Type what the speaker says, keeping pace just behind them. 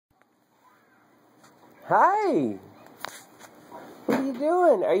Hi! What are you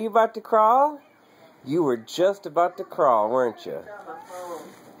doing? Are you about to crawl? You were just about to crawl, weren't you?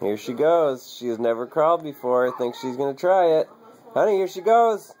 Here she goes. She has never crawled before. I think she's going to try it. Honey, here she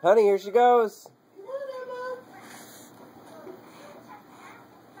goes. Honey, here she goes.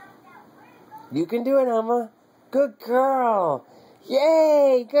 You can do it, Emma. Good girl.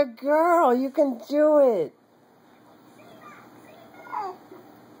 Yay, good girl. You can do it.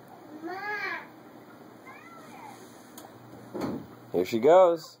 Here she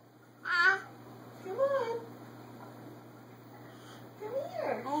goes. Come on. Come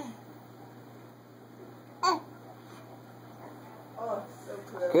here. Oh, so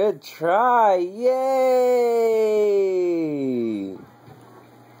good. Good try. Yay.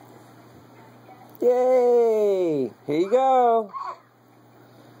 Yay. Here you go.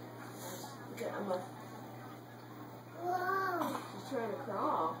 Okay, Emma. She's trying to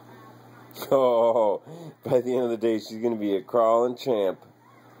crawl. Oh, by the end of the day, she's going to be a crawling champ.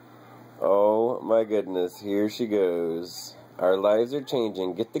 Oh, my goodness. Here she goes. Our lives are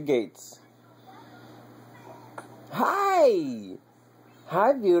changing. Get the gates. Hi.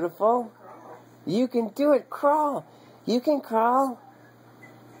 Hi, beautiful. You can do it. Crawl. You can crawl.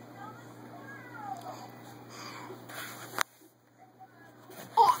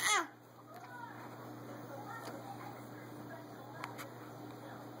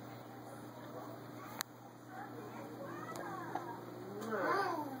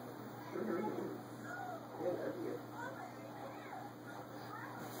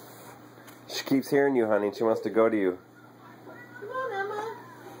 She keeps hearing you, honey. She wants to go to you. Come on, Emma.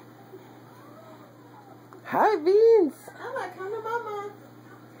 Hi, Beans. Emma, come to Mama.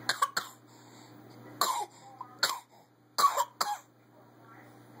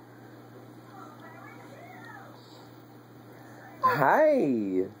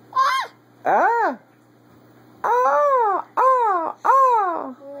 Hi. Ah. Ah. Ah. Ah.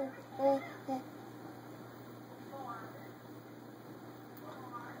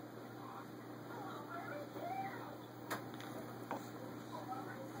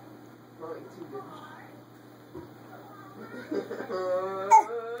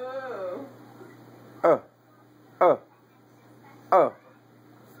 Oh. Oh. Oh.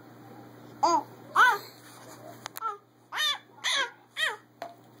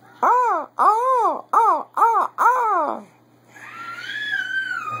 Oh. Oh. Oh. Oh. Oh.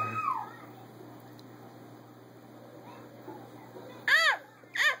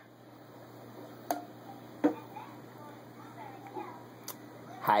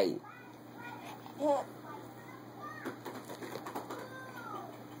 Hi.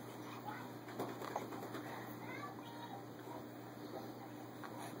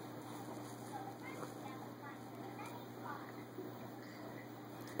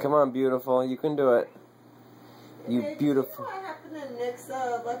 Come on, beautiful. You can do it. You Hey, beautiful. Do you know what happened to Nick's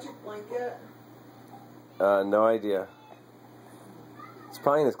electric blanket? No idea. It's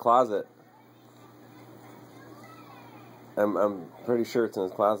probably in his closet. I'm pretty sure it's in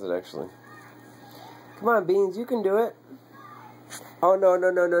his closet, actually. Come on, Beans. You can do it. Oh, no, no,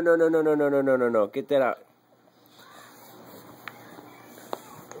 no, no, no, no, no, no, no, no, no, no, no. Get that out.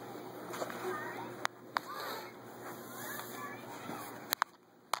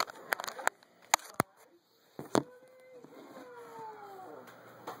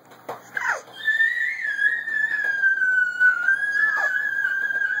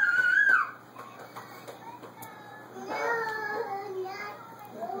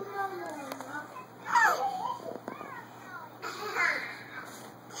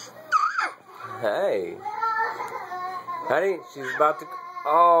 Hey. Honey, she's about to...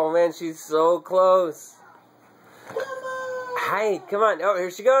 Oh, man, she's so close. Hi, come on. Oh, here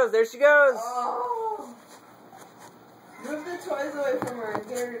she goes. There she goes. Oh. Move the toys away from her and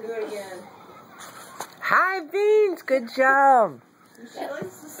get her to do it again. Hi, Beans. Good job. She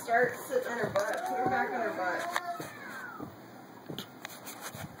likes to start sitting on her butt. Put her back on her butt.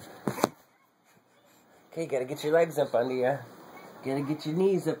 Okay, gotta get your legs up under you. Gotta get your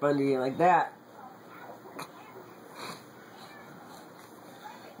knees up under you like that.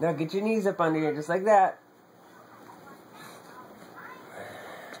 Now get your knees up under you just like that.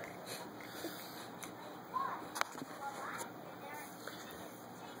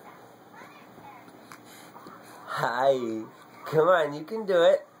 Hi. Come on, you can do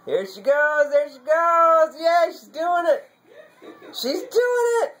it. Here she goes. There she goes. Yeah, she's doing it. She's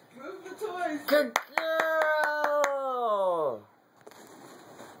doing it. Move the toys. Good girl.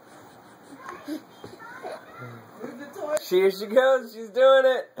 Move the toys. Here she goes. She's doing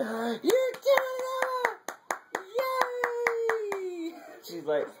it. You're doing it. Yay. She's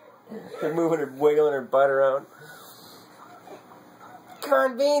like, Moving her, wiggling her butt around. Come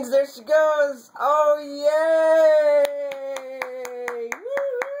on, Beans, there she goes. Oh, yay!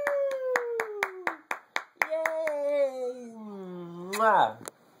 Woo-hoo! Yay! Mwah.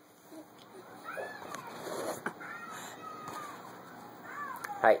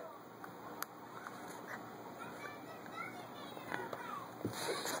 Hi.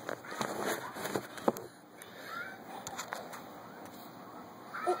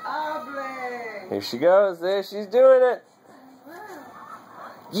 Here she goes. There, she's doing it.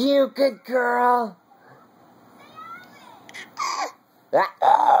 You good girl.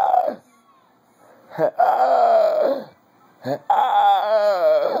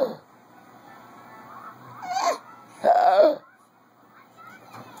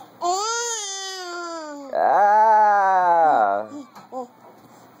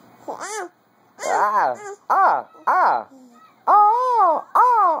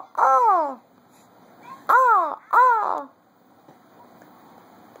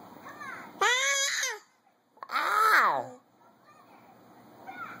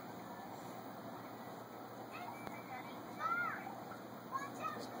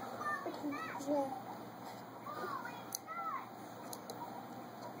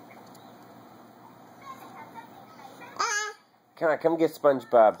 Come on, come get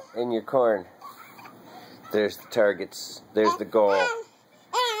SpongeBob in your corn. There's the targets. There's the goal.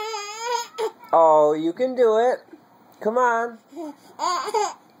 Oh, you can do it. Come on.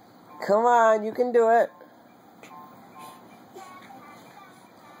 Come on, you can do it.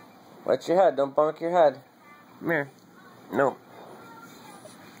 Watch your head. Don't bonk your head. Come here. No.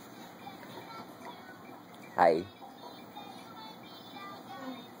 Hi.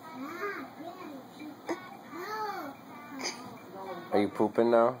 Are you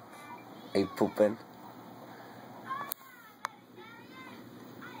pooping now? Are you pooping?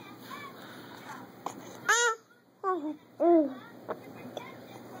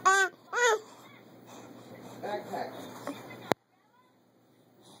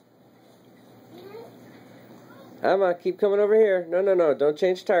 Come on, keep coming over here. No, no, no, don't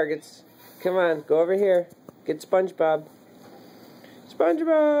change targets. Come on, go over here. Get SpongeBob.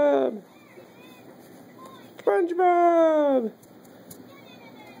 SpongeBob! SpongeBob!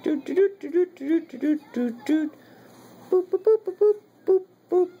 Doot doot doot doot doot doot doot doot. Boop boop boop boop boop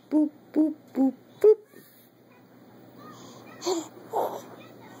boop boop boop boop boop.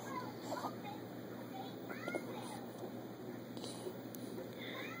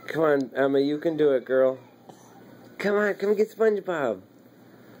 Come on, Emma, you can do it, girl. Come on, come get SpongeBob.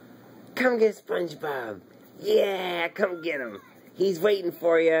 Come get SpongeBob. Yeah, come get him. He's waiting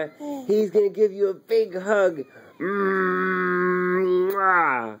for you. He's gonna give you a big hug. Mwah.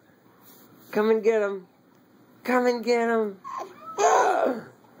 Come and get him. Come and get him.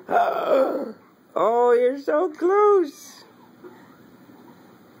 Oh, you're so close.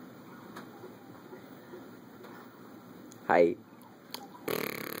 Hi.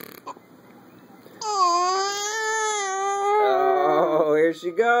 Oh, here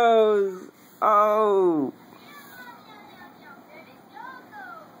she goes. Oh.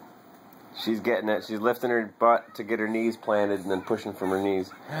 She's getting it. She's lifting her butt to get her knees planted and then pushing from her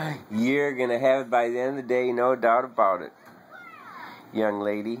knees. You're going to have it by the end of the day, no doubt about it. Young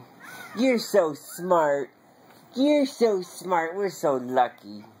lady. You're so smart. You're so smart. We're so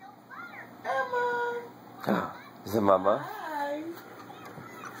lucky. Emma. Is it Mama? Hi.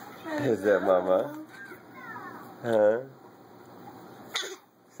 Is that Mama? Huh?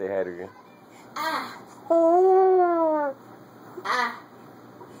 Say hi to her.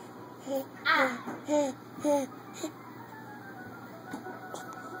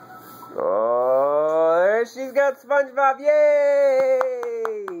 Oh, there she's got SpongeBob! Yay!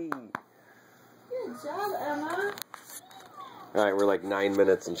 Good job, Emma. Alright, we're like 9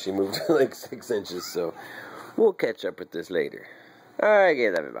 minutes and she moved like 6 inches, so we'll catch up with this later. Alright,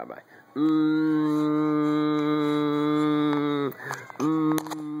 okay, love you, bye-bye.